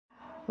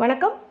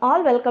வணக்கம்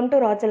all welcome to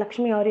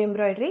Rajalakshmi aari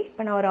embroidery.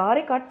 இப்போ நான் ஒரு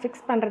ஆரி காட்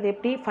ஃபிக்ஸ் பண்ணுறது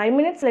எப்படி 5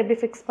 மினிட்ஸில் எப்படி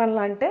ஃபிக்ஸ்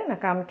பண்ணலான்ட்டு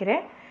நான்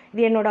காமிக்கிறேன்.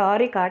 இது என்னோடய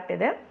ஆரி காட்.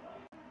 இது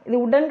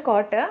உடன்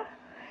காட்டு.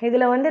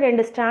 இதில் வந்து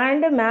 2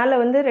 ஸ்டாண்டு, மேலே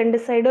வந்து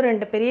 2 சைடும்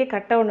 2 பெரிய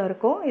கட்டை ஒன்று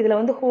இருக்கும். இதில்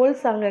வந்து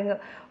ஹோல்ஸ் அங்கங்கே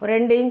ஒரு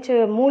 2 இன்ச்சு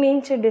 3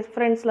 இன்ச்சு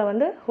டிஃப்ரென்ஸில்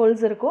வந்து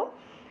ஹோல்ஸ் இருக்கும்.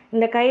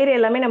 இந்த கயிறு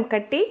எல்லாமே நம்ம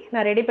கட்டி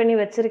நான் ரெடி பண்ணி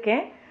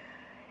வச்சுருக்கேன்.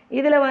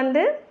 இதில்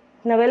வந்து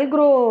நான்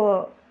வெல்க்ரோ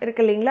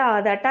இருக்குது இல்லைங்களா,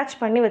 அதை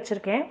அட்டாச் பண்ணி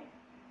வச்சுருக்கேன்.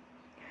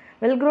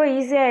 வெல்க்ரோ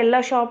ஈஸியாக எல்லா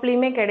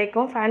ஷாப்லேயுமே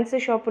கிடைக்கும், ஃபேன்சி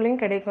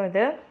ஷாப்லேயும் கிடைக்கும்.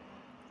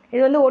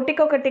 இது வந்து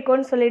ஒட்டிக்கோ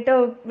கட்டிக்கோன்னு சொல்லிட்டு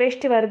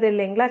வேஷ்டி வருது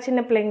இல்லைங்களா சின்ன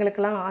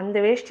பிள்ளைங்களுக்கெலாம், அந்த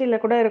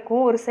வேஷ்டியில் கூட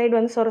இருக்கும். ஒரு சைடு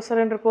வந்து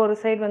சொரசொரன்னு இருக்கும், ஒரு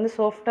சைடு வந்து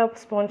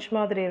சாஃப்டாக ஸ்பாஞ்ச்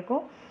மாதிரி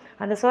இருக்கும்.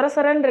 அந்த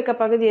சொரசொரன்னு இருக்க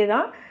பகுதியை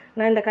தான்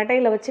நான் இந்த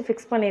கட்டையில் வச்சு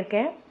ஃபிக்ஸ்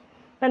பண்ணியிருக்கேன்.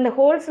 அந்த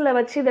ஹோல்ஸில்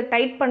வச்சு இதை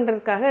டைட்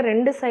பண்ணுறதுக்காக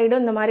 2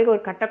 சைடும் இந்த மாதிரி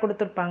ஒரு கட்டை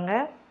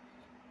கொடுத்துருப்பாங்க.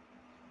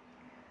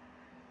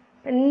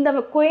 இந்த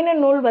குயின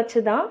நூல் வச்சு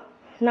தான்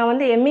நான்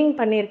வந்து எம்மிங்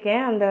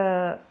பண்ணியிருக்கேன். அந்த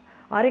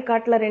ஆரி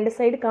காட்டில் 2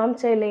 சைடு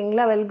காமிச்சேன்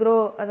இல்லைங்களா வெல்க்ரோ,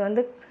 அது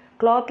வந்து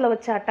கிளாத்தில்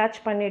வச்சு அட்டாச்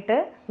பண்ணிவிட்டு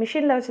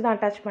மிஷினில் வச்சு தான்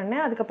அட்டாச்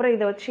பண்ணேன். அதுக்கப்புறம்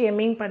இதை வச்சு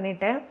எம்மிங்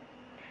பண்ணிவிட்டேன்.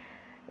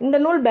 இந்த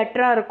நூல்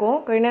பெட்டராக இருக்கும்,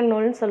 குயினன்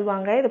நூல்னு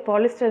சொல்லுவாங்க. இது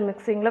பாலிஸ்டர்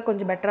மிக்சிங்கில்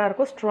கொஞ்சம் பெட்டராக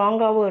இருக்கும்,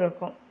 ஸ்ட்ராங்காகவும்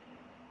இருக்கும்.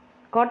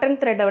 காட்டன்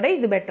த்ரெட்டை விட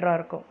இது பெட்டராக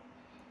இருக்கும்.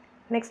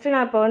 நெக்ஸ்ட்டு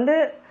நான் இப்போ வந்து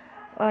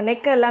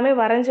நெக்கு எல்லாமே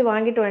வரைஞ்சி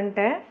வாங்கிட்டு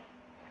வந்துட்டேன்.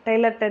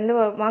 டெய்லர்கிட்டேருந்து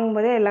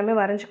வாங்கும்போதே எல்லாமே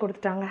வரைஞ்சி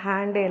கொடுத்துட்டாங்க,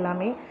 ஹேண்டு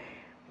எல்லாமே.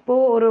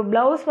 இப்போது ஒரு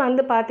ப்ளவுஸ்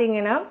வந்து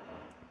பார்த்திங்கன்னா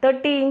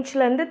 30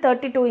 இன்ச்லேருந்து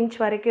 32 இன்ச்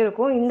வரைக்கும்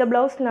இருக்கும். இந்த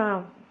ப்ளவுஸ் நான்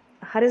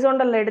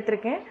ஹரிசாண்டலில்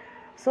எடுத்திருக்கேன்.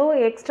 ஸோ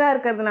எக்ஸ்ட்ரா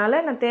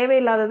இருக்கிறதுனால நான்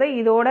தேவையில்லாததை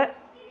இதோட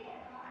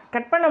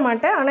கட் பண்ண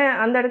மாட்டேன், ஆனால்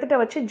அந்த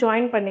இடத்துல வச்சு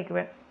ஜாயின்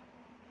பண்ணிக்குவேன்.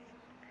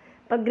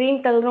 இப்போ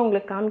க்ரீன் கலரும்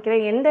உங்களுக்கு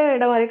காமிக்கிறேன். எந்த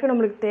இடம் வரைக்கும்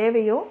நம்மளுக்கு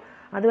தேவையோ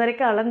அது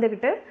வரைக்கும்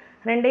அளந்துக்கிட்டு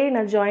 2ஐயும்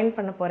நான் ஜாயின்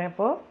பண்ண போகிறேன்.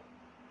 இப்போது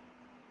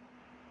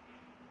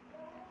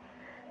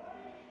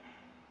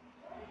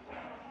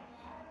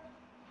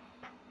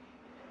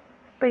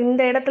இப்போ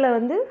இந்த இடத்துல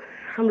வந்து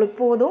நம்மளுக்கு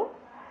போதும்.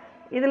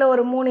 இதில்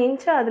ஒரு 3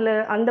 இன்ச்சு, அதில்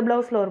அந்த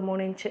ப்ளவுஸில் ஒரு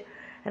 3 இன்ச்சு,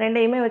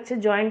 2ஐயுமே வச்சு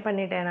ஜாயின்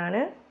பண்ணிட்டேன். நான்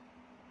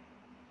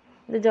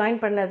இது ஜாயின்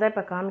பண்ணது தான்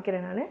இப்போ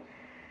காமிக்கிறேன். நான்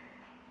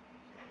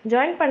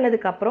ஜாயின்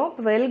பண்ணதுக்கப்புறம்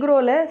இப்போ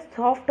வெல்க்ரோவில்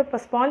சாஃப்ட் இப்போ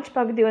ஸ்பாஞ்ச்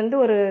பகுதி வந்து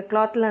ஒரு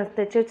கிளாத்தில் நான்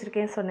தைச்சி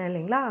வச்சுருக்கேன்னு சொன்னேன்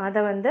இல்லைங்களா,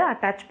 அதை வந்து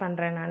அட்டாச்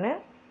பண்ணுறேன். நான்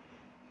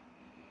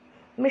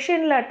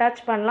மிஷினில்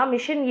அட்டாச் பண்ணலாம்.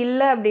 மிஷின்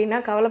இல்லை அப்படின்னா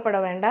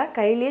கவலைப்பட வேண்டாம்,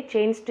 கையிலேயே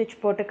செயின் ஸ்டிச்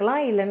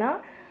போட்டுக்கலாம். இல்லைனா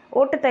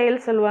ஓட்டு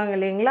தையல் சொல்லுவாங்க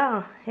இல்லைங்களா,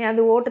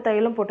 அது ஓட்டு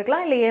தையலும்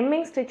போட்டுக்கலாம். இல்லை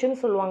எம்மிங்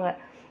ஸ்டிச்சுன்னு சொல்லுவாங்க,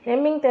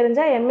 எம்மிங்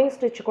தெரிஞ்சால் எம்மிங்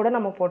ஸ்டிச் கூட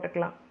நம்ம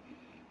போட்டுக்கலாம்.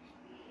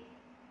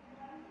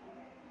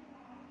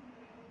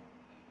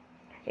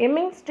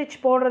 எம்மிங் ஸ்டிச்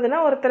போடுறதுனா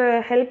ஒருத்தர்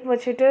ஹெல்ப்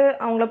வச்சுட்டு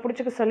அவங்கள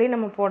பிடிச்சிக்க சொல்லி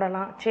நம்ம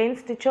போடலாம். செயின்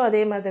ஸ்டிச்சும்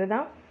அதே மாதிரி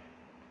தான்,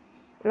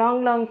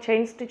 லாங்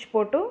செயின் ஸ்டிச்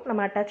போட்டு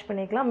நம்ம அட்டாச்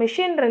பண்ணிக்கலாம்.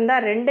 மிஷின்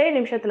இருந்தால் 2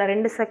 நிமிஷத்தில்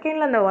 2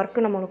 செகண்டில் அந்த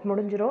ஒர்க்கு நம்மளுக்கு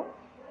முடிஞ்சிடும்.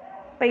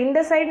 இப்போ இந்த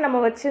சைடு நம்ம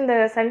வச்சு இந்த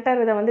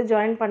சென்டர் இதை வந்து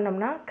ஜாயின்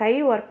பண்ணோம்னா கை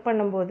ஒர்க்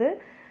பண்ணும்போது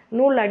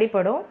நூல்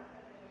அடிப்படும்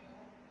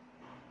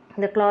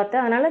இந்த கிளாத்து.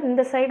 அதனால்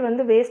இந்த சைடு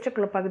வந்து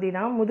வேஸ்ட்டுக்குள்ள பகுதி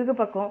தான், முதுகு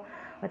பக்கம்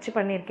வச்சு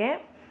பண்ணியிருக்கேன்.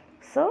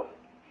 ஸோ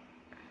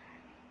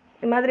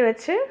இது மாதிரி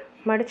வச்சு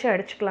மடித்து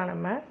அடிச்சுக்கலாம்.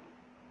 நம்ம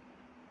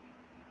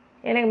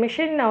எனக்கு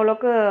மிஷின்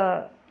அவ்வளோக்கு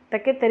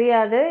தைக்க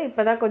தெரியாது,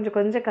 இப்போ தான் கொஞ்சம்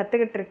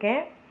கற்றுக்கிட்டு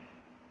இருக்கேன்.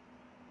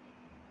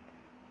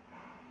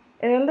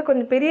 இது வந்து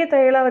கொஞ்சம் பெரிய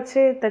தையலாக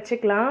வச்சு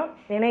தைச்சிக்கலாம்,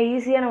 ஏன்னா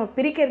ஈஸியாக நம்ம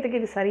பிரிக்கிறதுக்கு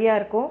இது சரியாக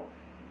இருக்கும்.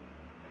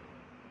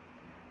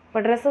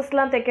 இப்போ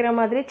ட்ரெஸ்ஸஸ்லாம் தைக்கிற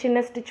மாதிரி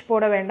சின்ன ஸ்டிச்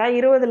போட வேண்டாம்.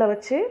 20ல்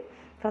வச்சு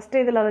ஃபஸ்ட்டு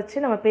இதில் வச்சு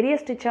நம்ம பெரிய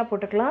ஸ்டிச்சாக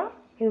போட்டுக்கலாம்.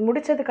 இது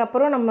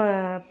முடித்ததுக்கப்புறம் நம்ம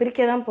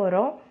பிரிக்க தான்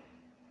போகிறோம்.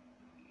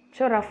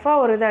 ஸோ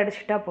ரஃப்பாக ஒரு இதை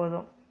அடிச்சுட்டா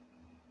போதும்.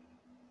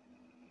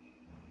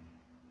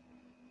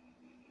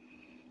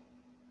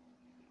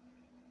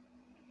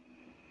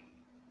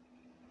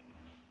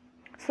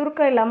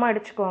 சுருக்கம் இல்லாமல்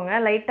அடிச்சுக்கோங்க.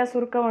 லைட்டாக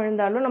சுருக்கம்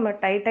விழுந்தாலும் நம்ம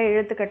டைட்டாக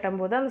இழுத்து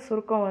கட்டும் போது அந்த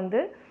சுருக்கம் வந்து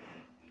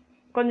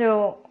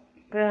கொஞ்சம்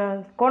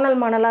கோணல்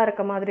மணலாக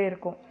இருக்க மாதிரி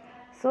இருக்கும்.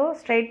 ஸோ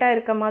ஸ்ட்ரைட்டாக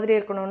இருக்க மாதிரி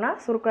இருக்கணும்னா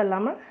சுருக்கம்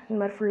இல்லாமல் இந்த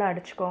மாதிரி ஃபுல்லாக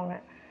அடிச்சுக்கோங்க.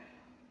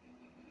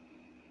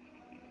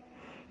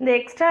 இந்த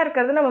எக்ஸ்ட்ரா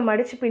இருக்கிறது நம்ம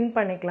மடித்து பின்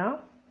பண்ணிக்கலாம்.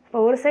 இப்போ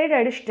ஒரு சைடு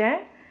அடிச்சிட்டேன்,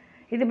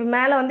 இது இப்போ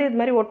மேலே வந்து இது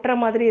மாதிரி ஒட்டுற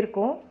மாதிரி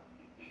இருக்கும்.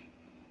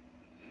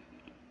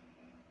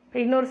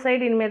 இன்னொரு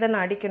சைடு இனிமேல் தான்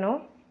நான்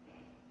அடிக்கணும்.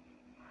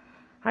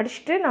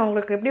 அடிச்சுட்டு நான்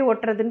உங்களுக்கு எப்படி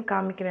ஒட்டுறதுன்னு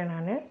காமிக்கிறேன்.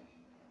 நான்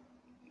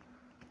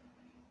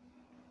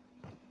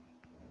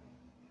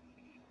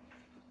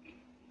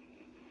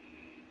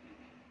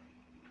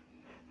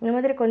இந்த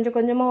மாதிரி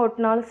கொஞ்சமாக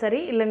ஒட்டினாலும்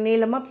சரி, இல்லை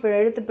நீளமாக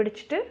இழுத்து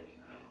பிடிச்சிட்டு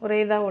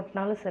ஒரே இதாக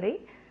ஒட்டினாலும் சரி.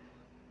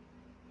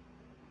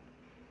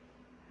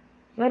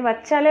 இது மாதிரி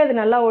வச்சாலே அது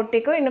நல்லா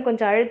ஒட்டிக்கும். இன்னும்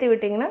கொஞ்சம் அழுத்தி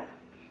விட்டிங்கன்னா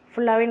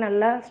ஃபுல்லாகவே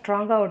நல்லா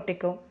ஸ்ட்ராங்காக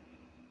ஒட்டிக்கும்.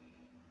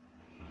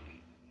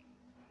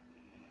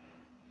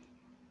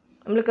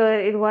 நம்மளுக்கு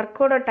இது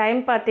ஒர்க்கோட டைம்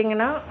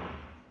பார்த்திங்கன்னா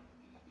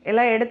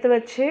எல்லாம் எடுத்து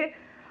வச்சு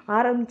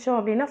ஆரம்பித்தோம்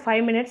அப்படின்னா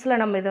 5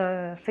 மினிட்ஸில் நம்ம இதை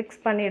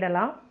ஃபிக்ஸ்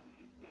பண்ணிடலாம்.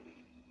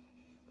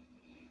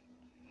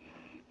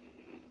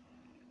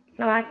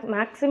 நான்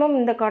மேக்ஸிமம்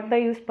இந்த காட்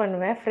தான் யூஸ்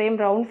பண்ணுவேன்.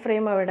 ரவுண்ட்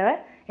ஃப்ரேமை விட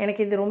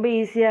எனக்கு இது ரொம்ப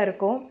ஈஸியாக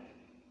இருக்கும்.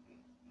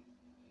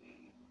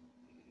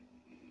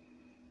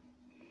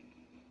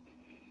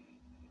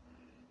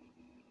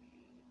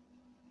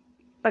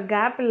 இப்போ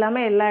கேப்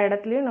இல்லாமல் எல்லா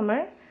இடத்துலையும் நம்ம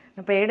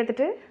இப்போ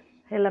எடுத்துகிட்டு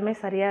எல்லாமே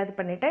சரியாக இது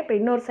பண்ணிட்டேன். இப்போ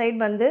இன்னொரு சைடு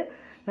வந்து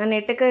நான்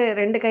நெட்டுக்கு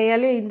 2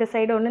 கையாலையும் இந்த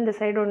சைடு ஒன்று இந்த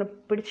சைடு ஒன்று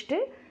பிடிச்சிட்டு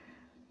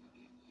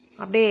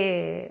அப்படியே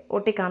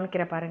ஒட்டி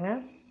காமிக்கிறேன் பாருங்கள்.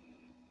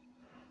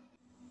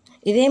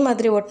 இதே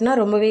மாதிரி ஒட்டினா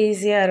ரொம்பவே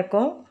ஈஸியாக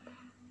இருக்கும்.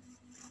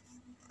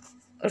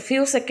 ஒரு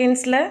ஃபியூ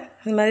செகண்ட்ஸில்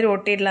இந்த மாதிரி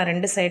ஒட்டிடலாம்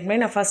 2 சைடுமே.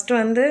 நான் ஃபஸ்ட்டு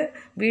வந்து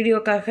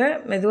வீடியோக்காக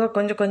மெதுவாக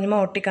கொஞ்சம்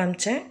கொஞ்சமாக ஒட்டி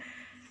காமிச்சேன்.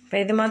 இப்போ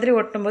இது மாதிரி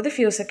ஒட்டும்போது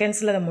ஃபியூ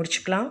செகண்ட்ஸில் அதை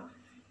முடிச்சுக்கலாம்.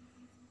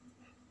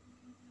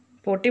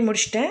 இப்போ ஒட்டி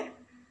முடிச்சிட்டேன்.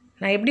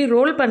 நான் எப்படி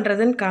ரோல்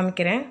பண்ணுறதுன்னு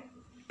காமிக்கிறேன்.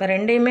 இப்போ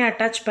 2யுமே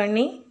அட்டாச்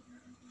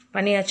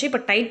பண்ணியாச்சு. இப்போ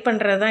டைட்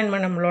பண்ணுறது தான்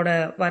இனிமேல் நம்மளோட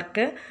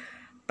ஒர்க்கு.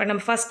 இப்போ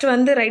நம்ம ஃபஸ்ட்டு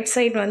வந்து ரைட்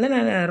சைடு வந்து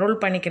நான் ரோல்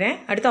பண்ணிக்கிறேன்.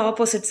 அடுத்து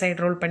ஆப்போசிட் சைடு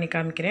ரோல் பண்ணி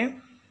காமிக்கிறேன்.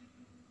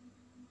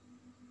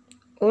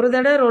 ஒரு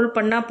தடவை ரோல்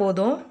பண்ணால்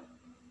போதும்.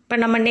 இப்போ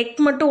நம்ம நெக்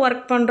மட்டும்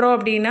ஒர்க் பண்ணுறோம்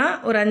அப்படின்னா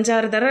ஒரு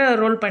 5-6 தடவை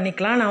ரோல்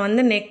பண்ணிக்கலாம். நான்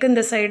வந்து நெக்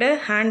இந்த சைடு,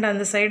 ஹேண்ட்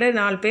அந்த சைடு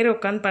 4 பேர்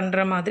உட்காந்து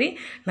பண்ணுற மாதிரி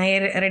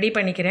நான் ரெடி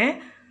பண்ணிக்கிறேன்.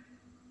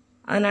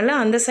 அதனால்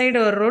அந்த சைடு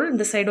ஒரு ரோல்,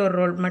 இந்த சைடு ஒரு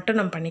ரோல் மட்டும்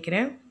நான்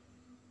பண்ணிக்கிறேன்.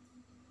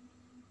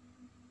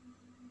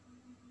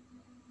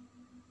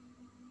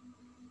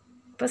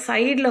 இப்போ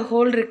சைடில்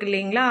ஹோல் இருக்குது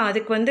இல்லைங்களா,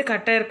 அதுக்கு வந்து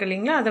கட்டை இருக்குது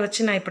இல்லைங்களா, அதை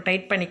வச்சு நான் இப்போ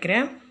டைட்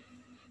பண்ணிக்கிறேன்.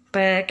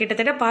 இப்போ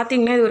கிட்டத்தட்ட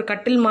பார்த்திங்கன்னா இது ஒரு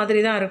கட்டில்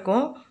மாதிரி தான்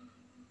இருக்கும்.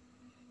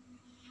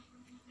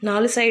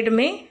 4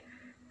 சைடுமே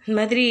இந்த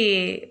மாதிரி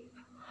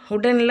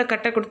உடனில்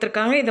கட்டை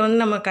கொடுத்துருக்காங்க. இதை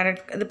வந்து நம்ம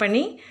இது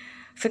பண்ணி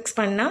ஃபிக்ஸ்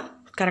பண்ணால்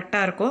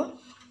கரெக்டாக இருக்கும்.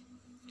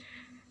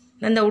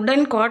 அந்த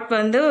உடன் காட்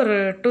வந்து ஒரு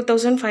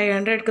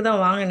 2500க்கு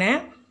தான் வாங்கினேன்.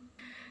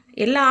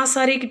 எல்லா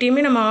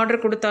ஆசாரிக்கிட்டேயுமே நம்ம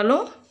ஆர்டர்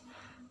கொடுத்தாலும்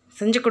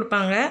செஞ்சு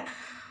கொடுப்பாங்க.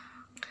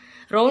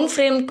 ரவுண்ட்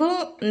ஃப்ரேமுக்கும்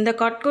இந்த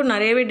காட்க்கும்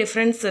நிறையவே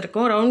டிஃப்ரென்ஸ்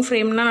இருக்கும். ரவுண்ட்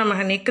ஃப்ரேம்னால்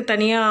நம்ம நெக்கு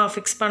தனியாக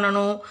ஃபிக்ஸ்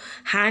பண்ணணும்,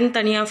 ஹேண்ட்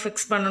தனியாக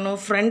ஃபிக்ஸ் பண்ணணும்,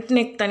 ஃப்ரண்ட்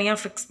நெக் தனியாக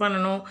ஃபிக்ஸ்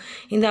பண்ணணும்.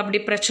 இந்த அப்படி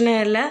பிரச்சனை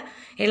இல்லை.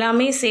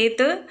 எல்லாமே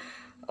சேர்த்து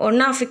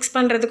ஒன்றா ஃபிக்ஸ்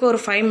பண்ணுறதுக்கு ஒரு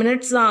 5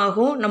 மினிட்ஸ் தான்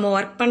ஆகும். நம்ம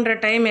ஒர்க் பண்ணுற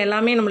டைம்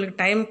எல்லாமே நம்மளுக்கு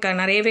டைம்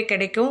நிறையவே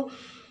கிடைக்கும்.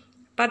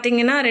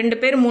 பார்த்திங்கன்னா 2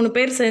 பேர் 3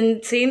 பேர்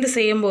சேர்ந்து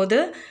செய்யும்போது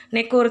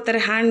நெக் ஒருத்தர்,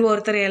 ஹேண்ட்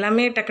ஒருத்தர்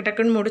எல்லாமே டக்கு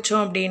டக்குன்னு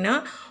முடித்தோம் அப்படின்னா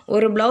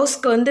ஒரு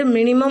ப்ளவுஸ்க்கு வந்து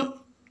மினிமம்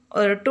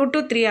ஒரு 2 to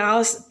 3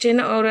 hours.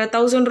 சின்ன ஒரு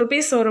 1000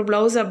 rupees ஒரு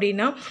ப்ளவுஸ்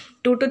அப்படின்னா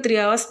 2 to 3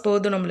 hours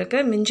போதும் நம்மளுக்கு.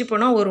 மிஞ்சி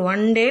போனால் ஒரு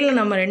 1 டேயில்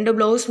நம்ம 2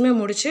 ப்ளவுஸுமே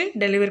முடித்து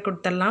டெலிவரி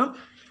கொடுத்துடலாம்.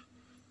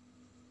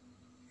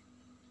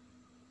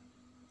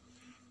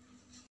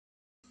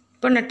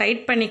 இப்போ நான்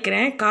டைட்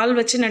பண்ணிக்கிறேன். கால்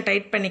வச்சு நான்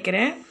டைட்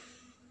பண்ணிக்கிறேன்.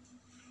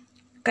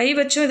 கை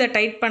வச்சும் இதை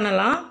டைட்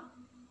பண்ணலாம்.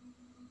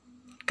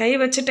 கை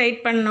வச்சு டைட்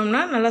பண்ணோம்னா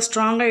நல்லா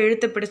ஸ்ட்ராங்காக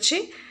இழுத்து பிடிச்சி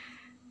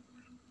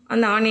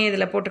அந்த ஆணியை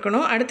இதில்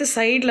போட்டுக்கணும். அடுத்து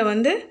சைடில்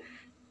வந்து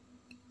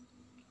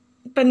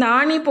இப்போ இந்த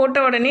ஆணி போட்ட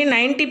உடனே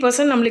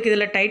 90% நம்மளுக்கு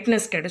இதில்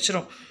டைட்னஸ்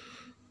கிடச்சிரும்.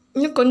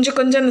 இன்னும் கொஞ்சம்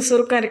கொஞ்சம் அந்த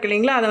சுருக்கம் இருக்குது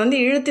இல்லைங்களா, அதை வந்து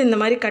இழுத்து இந்த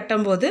மாதிரி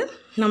கட்டும்போது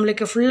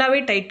நம்மளுக்கு ஃபுல்லாகவே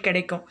டைட்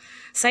கிடைக்கும்.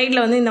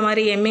 சைடில் வந்து இந்த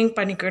மாதிரி எம்மிங்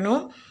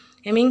பண்ணிக்கணும்.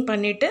 எம்மிங்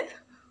பண்ணிவிட்டு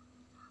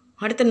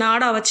அடுத்து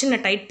நாடா வச்சு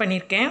நான் டைட்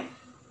பண்ணியிருக்கேன்.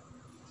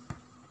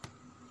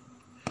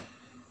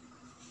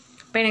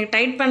 இப்போ எனக்கு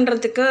டைட்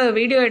பண்ணுறதுக்கு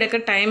வீடியோ எடுக்க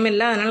டைம்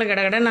இல்லை, அதனால்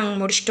கடகட நாங்கள்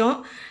முடிச்சிட்டோம்.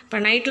 இப்போ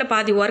நைட்டில்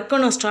பாதி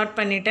ஒர்க்கும் நான் ஸ்டார்ட்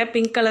பண்ணிட்டேன்.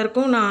 பிங்க்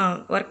கலருக்கும் நான்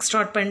ஒர்க்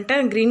ஸ்டார்ட்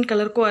பண்ணிட்டேன். க்ரீன்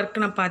கலருக்கும் ஒர்க்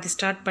நான் பாதி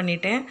ஸ்டார்ட்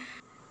பண்ணிட்டேன்.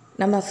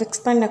 நம்ம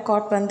ஃபிக்ஸ் பண்ண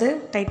காட் வந்து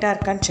டைட்டாக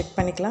இருக்கான்னு செக்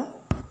பண்ணிக்கலாம்.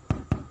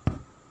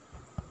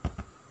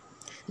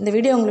 இந்த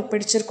வீடியோ உங்களுக்கு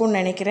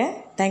பிடிச்சிருக்குன்னு நினைக்கிறேன்.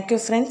 தேங்க்யூ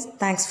ஃப்ரெண்ட்ஸ்,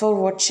 தேங்க்ஸ் ஃபார்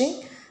வாட்சிங்.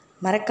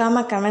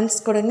 மறக்காமல்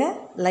கமெண்ட்ஸ் கொடுங்க,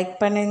 லைக்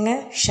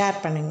பண்ணுங்கள், ஷேர்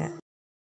பண்ணுங்கள்.